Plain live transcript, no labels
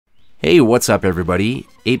Hey, what's up everybody?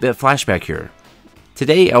 8-Bit Flashback here.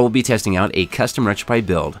 Today I will be testing out a custom Retropie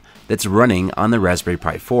build that's running on the Raspberry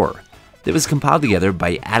Pi 4 that was compiled together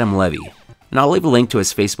by Adam Levy, and I'll leave a link to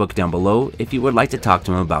his Facebook down below if you would like to talk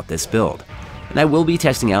to him about this build. And I will be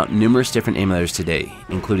testing out numerous different emulators today,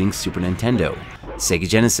 including Super Nintendo, Sega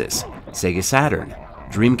Genesis, Sega Saturn,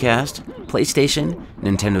 Dreamcast, PlayStation,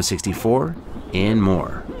 Nintendo 64, and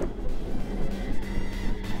more.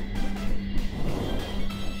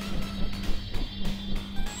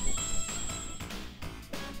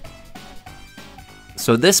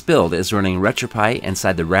 So this build is running Retropie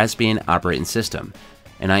inside the Raspbian operating system,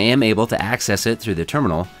 and I am able to access it through the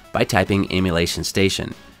terminal by typing Emulation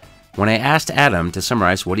Station. When I asked Adam to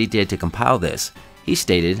summarize what he did to compile this, he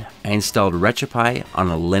stated, I installed Retropie on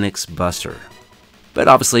a Linux buster. But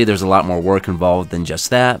obviously there's a lot more work involved than just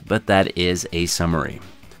that, but that is a summary.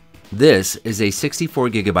 This is a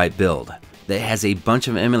 64GB build that has a bunch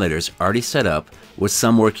of emulators already set up, with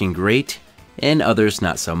some working great and others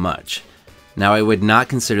not so much. Now I would not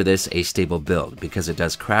consider this a stable build because it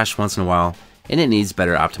does crash once in a while and it needs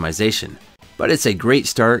better optimization. But it's a great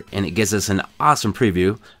start and it gives us an awesome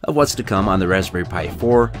preview of what's to come on the Raspberry Pi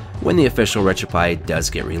 4 when the official Retropie does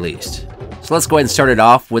get released. So let's go ahead and start it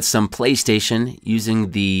off with some PlayStation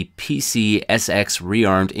using the PC SX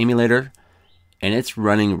rearmed emulator, and it's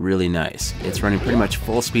running really nice. It's running pretty much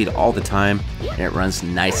full speed all the time and it runs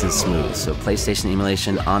nice and smooth. So PlayStation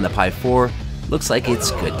emulation on the Pi 4 looks like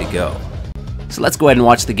it's good to go. So let's go ahead and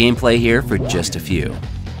watch the gameplay here for just a few.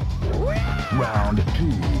 Round 2,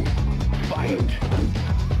 fight!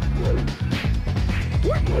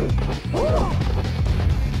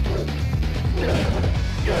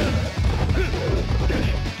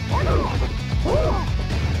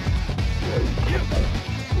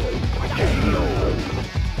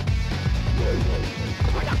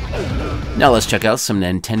 Now let's check out some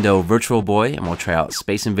Nintendo Virtual Boy, and we'll try out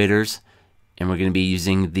Space Invaders. And we're going to be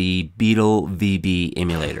using the Beetle VB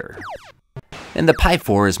emulator. And the Pi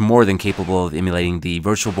 4 is more than capable of emulating the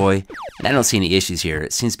Virtual Boy, and I don't see any issues here.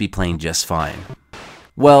 It seems to be playing just fine.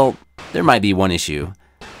 Well, there might be one issue.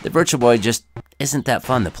 The Virtual Boy just isn't that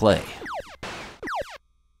fun to play.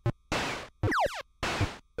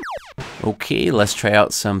 Okay, let's try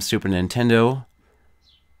out some Super Nintendo,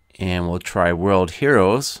 and we'll try World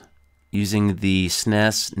Heroes using the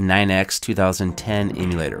SNES 9X 2010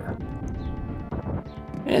 emulator.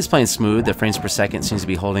 And it's playing smooth. The frames per second seems to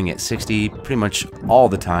be holding at 60 pretty much all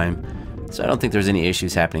the time, so I don't think there's any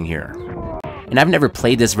issues happening here. And I've never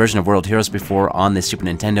played this version of World Heroes before on the Super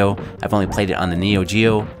Nintendo. I've only played it on the Neo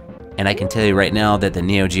Geo, and I can tell you right now that the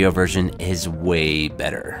Neo Geo version is way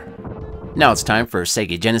better. Now it's time for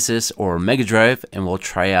Sega Genesis or Mega Drive, and we'll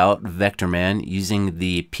try out Vector Man using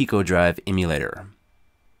the Pico Drive emulator.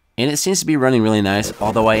 And it seems to be running really nice,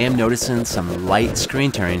 although I am noticing some light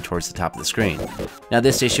screen tearing towards the top of the screen. Now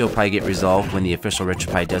this issue will probably get resolved when the official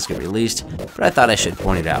Retropie does get released, but I thought I should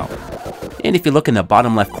point it out. And if you look in the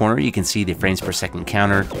bottom left corner, you can see the frames per second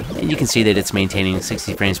counter, and you can see that it's maintaining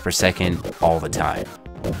 60 frames per second all the time.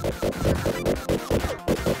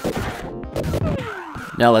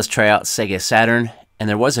 Now let's try out Sega Saturn, and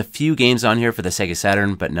there was a few games on here for the Sega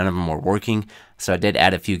Saturn, but none of them were working, so I did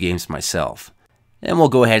add a few games myself. And we'll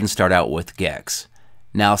go ahead and start out with Gex.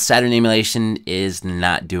 Now Saturn emulation is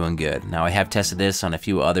not doing good. Now I have tested this on a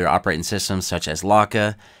few other operating systems such as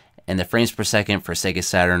Laka, and the frames per second for Sega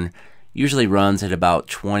Saturn usually runs at about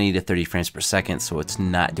 20 to 30 frames per second, so it's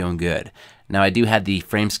not doing good. Now I do have the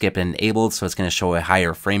frame skip enabled, so it's going to show a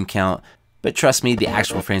higher frame count, but trust me, the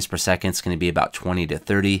actual frames per second is going to be about 20 to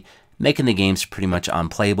 30, making the games pretty much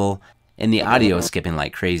unplayable, and the audio is skipping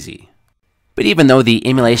like crazy. But even though the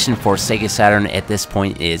emulation for Sega Saturn at this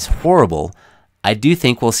point is horrible, I do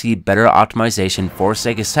think we'll see better optimization for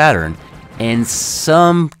Sega Saturn, and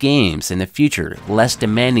some games in the future, less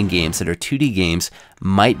demanding games that are 2D games,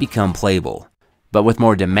 might become playable. But with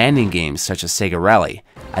more demanding games such as Sega Rally,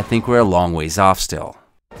 I think we're a long ways off still.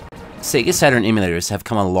 Sega Saturn emulators have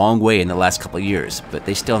come a long way in the last couple of years, but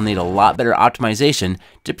they still need a lot better optimization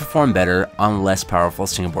to perform better on less powerful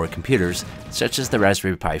single board computers such as the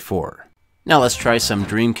Raspberry Pi 4. Now let's try some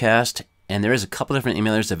Dreamcast, and there is a couple different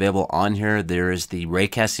emulators available on here. There is the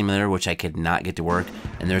Raycast emulator, which I could not get to work,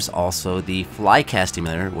 and there's also the Flycast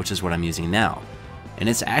emulator, which is what I'm using now. And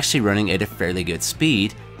it's actually running at a fairly good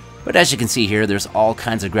speed, but as you can see here, there's all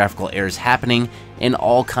kinds of graphical errors happening, and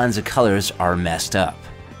all kinds of colors are messed up.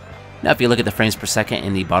 Now if you look at the frames per second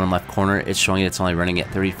in the bottom left corner, it's showing it's only running at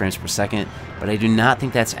 30 frames per second, but I do not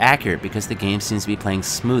think that's accurate because the game seems to be playing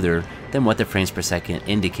smoother than what the frames per second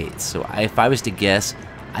indicates. So if I was to guess,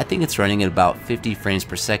 I think it's running at about 50 frames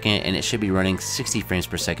per second, and it should be running 60 frames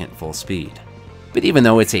per second full speed. But even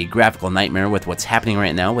though it's a graphical nightmare with what's happening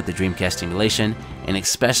right now with the Dreamcast emulation, and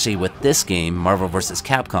especially with this game, Marvel vs.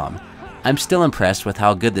 Capcom, I'm still impressed with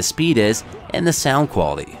how good the speed is and the sound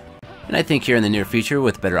quality. And I think here in the near future,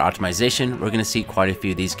 with better optimization, we're going to see quite a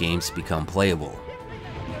few of these games become playable.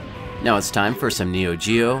 Now it's time for some Neo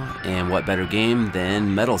Geo, and what better game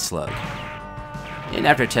than Metal Slug. And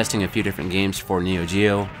after testing a few different games for Neo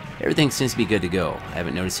Geo, everything seems to be good to go. I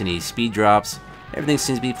haven't noticed any speed drops, everything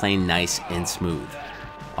seems to be playing nice and smooth.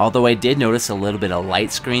 Although I did notice a little bit of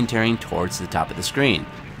light screen tearing towards the top of the screen,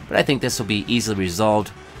 but I think this will be easily resolved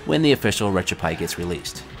when the official Retropie gets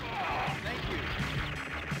released.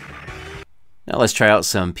 Now let's try out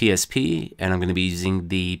some PSP, and I'm going to be using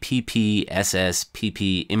the PPSS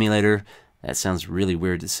emulator. That sounds really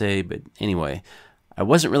weird to say, but anyway. I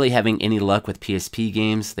wasn't really having any luck with PSP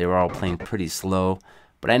games, they were all playing pretty slow,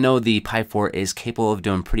 but I know the Pi 4 is capable of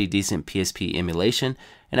doing pretty decent PSP emulation,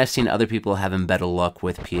 and I've seen other people having better luck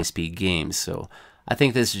with PSP games, so I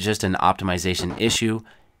think this is just an optimization issue,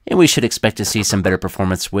 and we should expect to see some better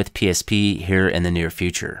performance with PSP here in the near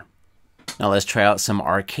future. Now let's try out some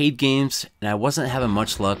arcade games, and I wasn't having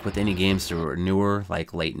much luck with any games that were newer,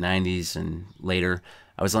 like late 90s and later.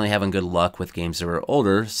 I was only having good luck with games that were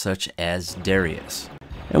older, such as Darius.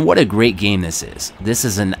 And what a great game this is. This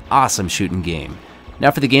is an awesome shooting game.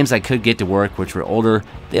 Now for the games I could get to work, which were older,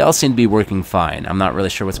 they all seem to be working fine. I'm not really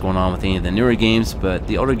sure what's going on with any of the newer games, but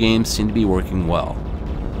the older games seem to be working well.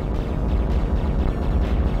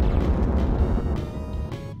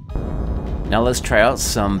 Now let's try out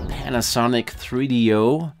some Panasonic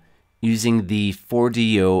 3DO using the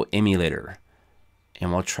 4DO emulator.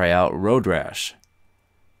 And we'll try out Road Rash.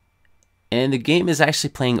 And the game is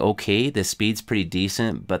actually playing okay, the speed's pretty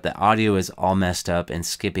decent, but the audio is all messed up and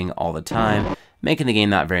skipping all the time, making the game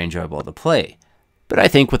not very enjoyable to play. But I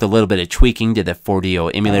think with a little bit of tweaking to the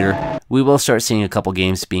 4DO emulator, we will start seeing a couple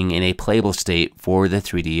games being in a playable state for the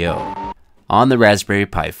 3DO on the Raspberry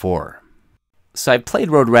Pi 4. So I've played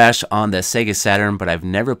Road Rash on the Sega Saturn, but I've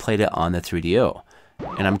never played it on the 3DO.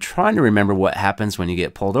 And I'm trying to remember what happens when you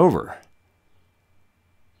get pulled over.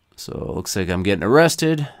 So it looks like I'm getting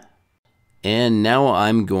arrested. And now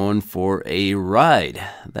I'm going for a ride.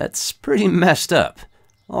 That's pretty messed up.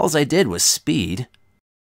 All I did was speed.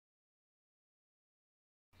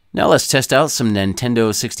 Now let's test out some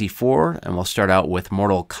Nintendo 64, and we'll start out with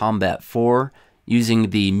Mortal Kombat 4 using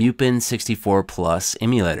the Mupen 64 Plus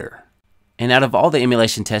emulator. And out of all the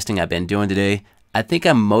emulation testing I've been doing today, I think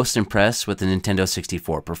I'm most impressed with the Nintendo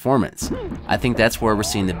 64 performance. I think that's where we're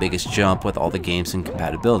seeing the biggest jump with all the games and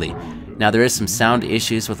compatibility. Now there is some sound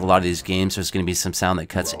issues with a lot of these games, there's going to be some sound that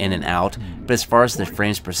cuts in and out, but as far as the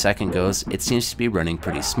frames per second goes, it seems to be running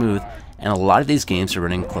pretty smooth, and a lot of these games are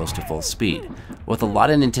running close to full speed. With a lot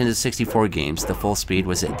of Nintendo 64 games, the full speed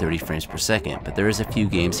was at 30 frames per second, but there is a few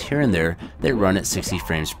games here and there that run at 60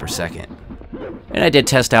 frames per second. And I did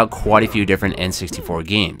test out quite a few different N64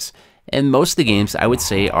 games. And most of the games I would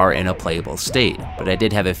say are in a playable state, but I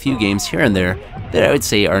did have a few games here and there that I would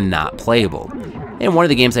say are not playable. And one of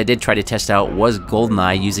the games I did try to test out was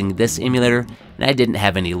GoldenEye using this emulator, and I didn't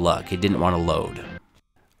have any luck, it didn't want to load.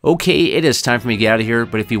 Okay, it is time for me to get out of here,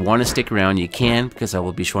 but if you want to stick around you can, because I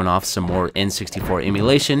will be showing off some more N64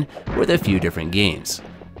 emulation with a few different games.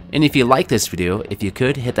 And if you like this video, if you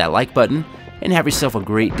could, hit that like button, and have yourself a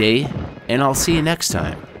great day, and I'll see you next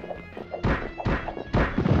time.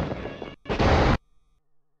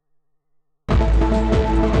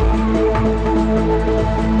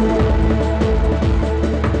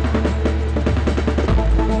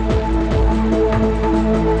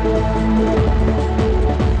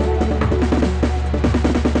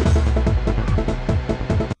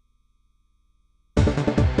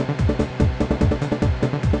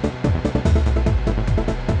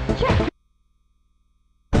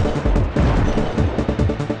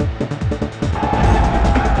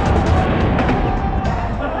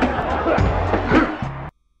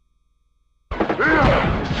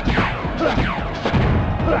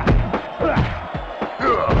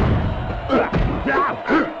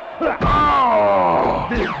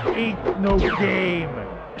 No game.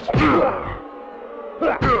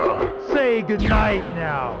 Say goodnight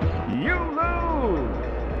now.